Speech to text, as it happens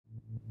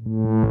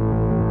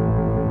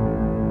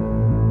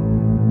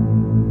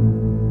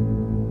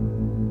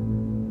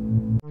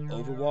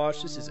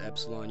Josh, this is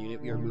Epsilon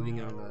Unit. We are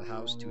moving on to the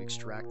house to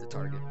extract the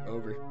target.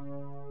 Over.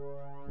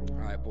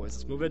 Alright, boys,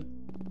 let's move in.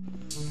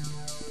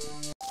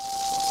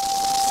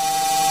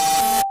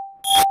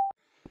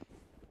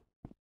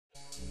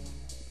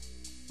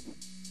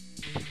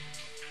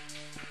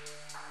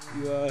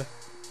 You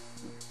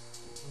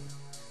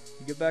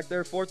get back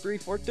there,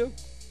 4-3, 4-2?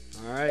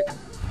 Alright,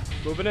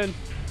 moving in.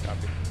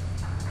 Copy.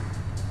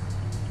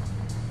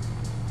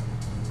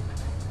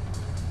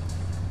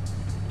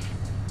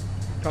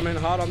 Coming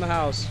hot on the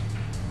house.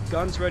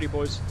 Guns ready,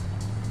 boys.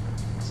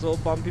 It's a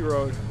little bumpy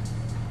road.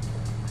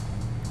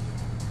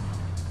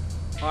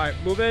 Alright,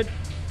 move in.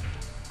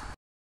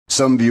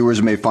 Some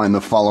viewers may find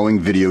the following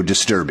video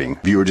disturbing.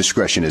 Viewer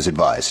discretion is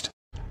advised.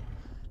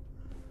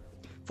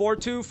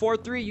 4-2,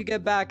 4-3, you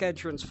get back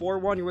entrance.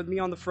 4-1, you're with me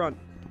on the front.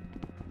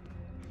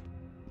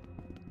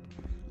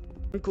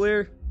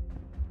 Clear.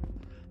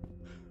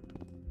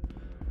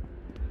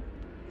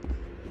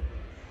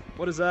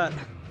 What is that?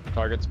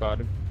 Target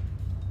spotted.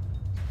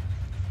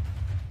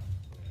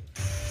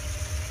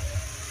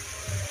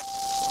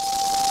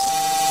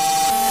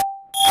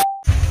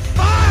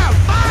 Fire!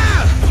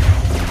 Fire!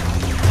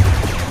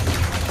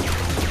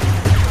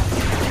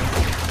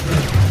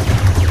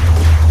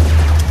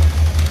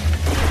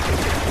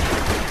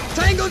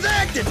 Tango's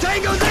active!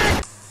 Tango's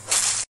active!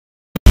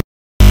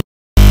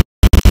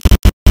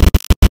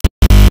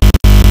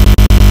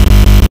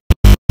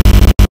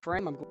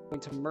 Frame, I'm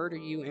going to murder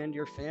you and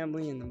your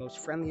family in the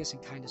most friendliest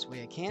and kindest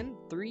way I can.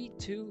 3,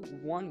 2,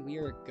 1, we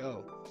are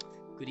go.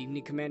 Good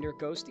evening, Commander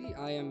Ghosty.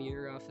 I am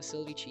your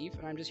facility chief,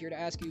 and I'm just here to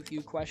ask you a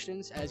few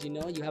questions. As you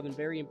know, you have a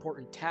very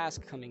important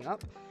task coming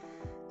up,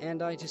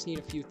 and I just need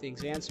a few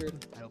things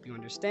answered. I hope you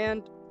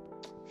understand.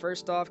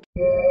 First off,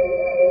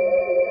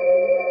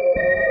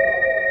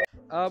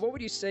 what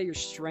would you say your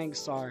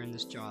strengths are in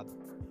this job?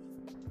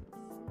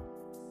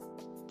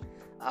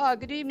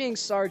 Good evening,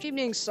 Sergeant. Good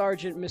evening,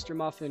 Sergeant Mr.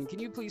 Muffin. Can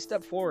you please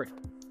step forward?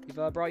 We've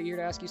brought you here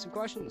to ask you some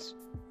questions.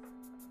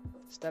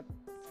 Step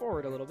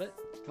forward a little bit.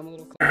 Come a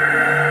little closer.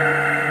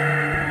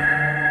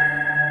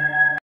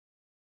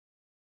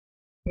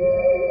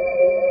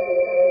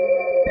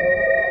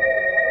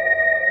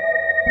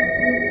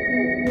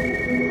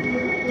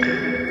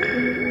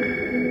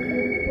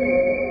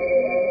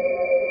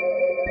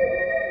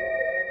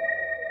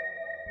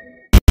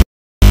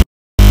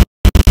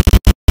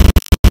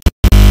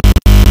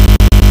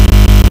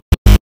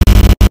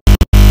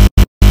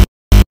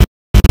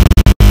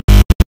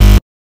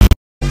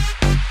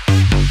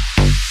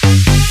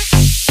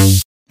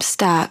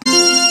 Stop.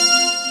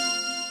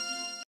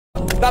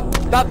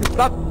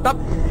 Stop.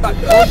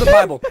 Hold the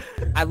Bible.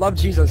 I love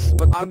Jesus,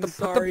 but I'm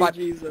sorry,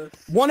 Jesus.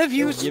 One of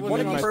you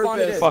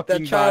responded in.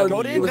 Fucking child.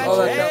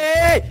 Bible.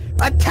 Hey!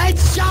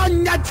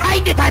 Attention! I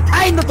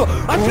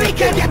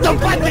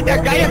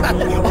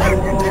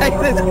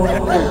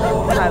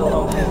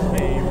love his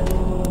name.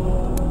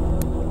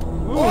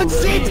 Und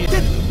sieht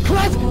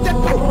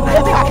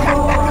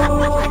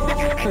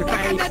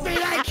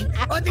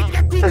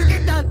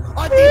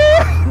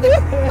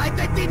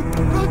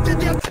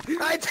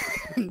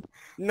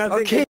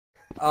Nothing.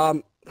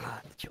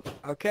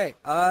 Okay.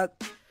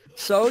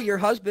 So your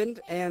husband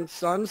and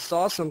son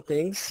saw some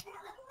things.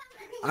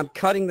 I'm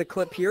cutting the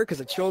clip here because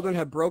the children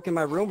have broken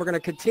my room. We're gonna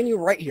continue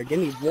right here. Give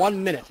me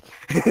 1 minute.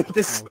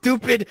 This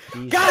stupid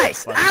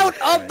guys out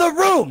of the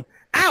room.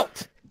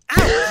 Out.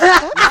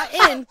 Not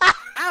in.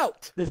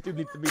 Out. This dude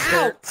needs to be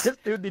out. This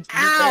dude needs to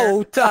be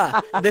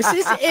out. This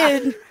is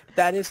in.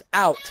 That is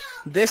out.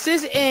 This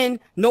is in.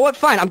 Know what?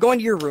 Fine. I'm going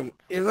to your room.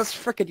 Let's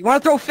frickin'. You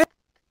want to throw fist?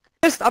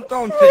 I'm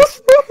throwing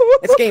fist.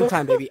 It's game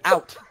time, baby.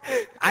 Out.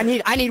 I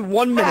need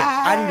 1 minute.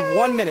 I need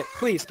 1 minute.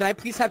 Please. Can I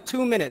please have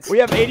 2 minutes? We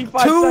have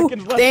 85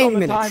 seconds left on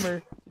the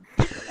timer.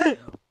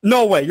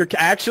 No way. You're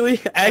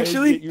actually?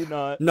 You're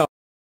not. No.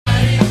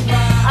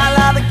 I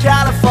love the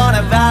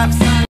California vibes.